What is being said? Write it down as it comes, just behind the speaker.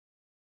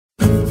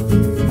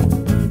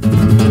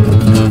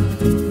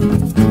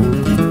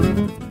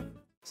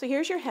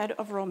here's your head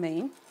of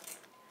romaine.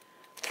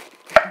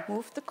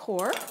 Remove the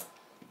core.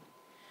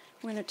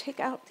 We're going to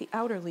take out the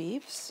outer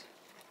leaves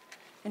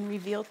and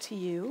reveal to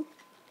you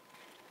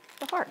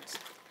the hearts.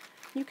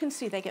 You can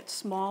see they get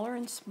smaller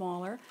and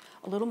smaller,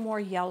 a little more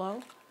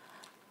yellow.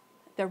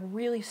 They're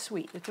really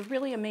sweet. It's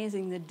really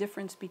amazing the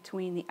difference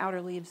between the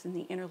outer leaves and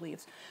the inner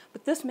leaves.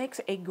 But this makes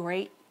a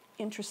great,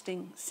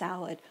 interesting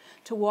salad.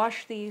 To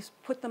wash these,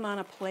 put them on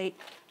a plate,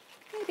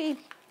 maybe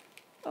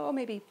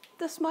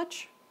this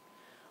much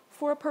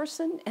for a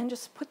person, and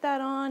just put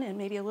that on, and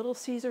maybe a little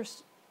Caesar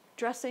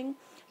dressing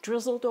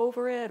drizzled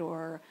over it,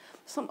 or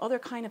some other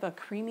kind of a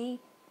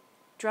creamy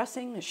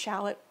dressing, a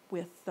shallot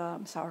with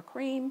sour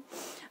cream,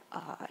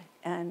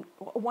 and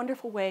a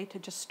wonderful way to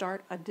just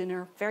start a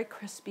dinner, very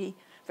crispy,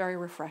 very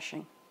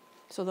refreshing.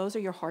 So those are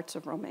your hearts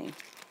of romaine.